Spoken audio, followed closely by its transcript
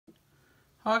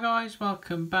Hi guys,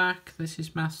 welcome back. This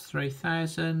is Maths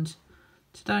 3000.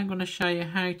 Today I'm going to show you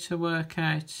how to work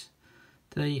out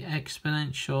the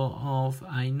exponential of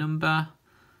a number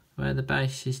where the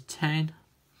base is 10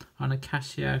 on a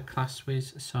Casio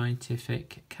Classwiz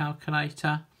scientific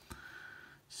calculator.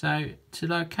 So to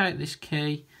locate this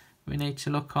key, we need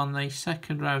to look on the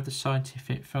second row of the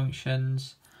scientific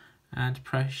functions and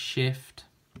press shift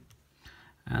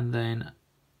and then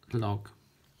log.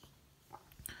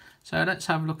 So let's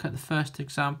have a look at the first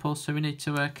example. So we need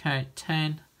to work out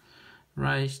 10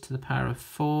 raised to the power of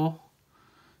 4.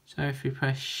 So if we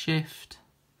press shift,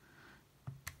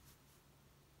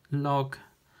 log,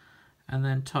 and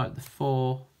then type the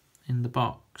 4 in the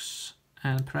box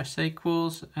and press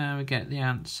equals, and we get the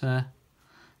answer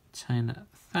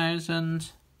 10,000.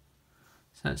 So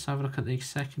let's have a look at the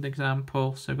second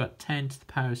example. So we've got 10 to the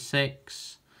power of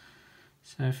 6.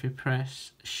 So if we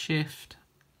press shift,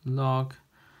 log,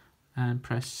 and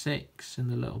press 6 in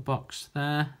the little box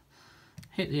there,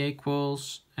 hit the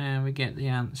equals, and we get the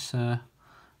answer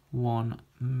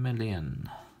 1,000,000.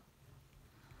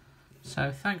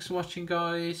 So thanks for watching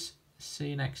guys, see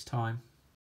you next time.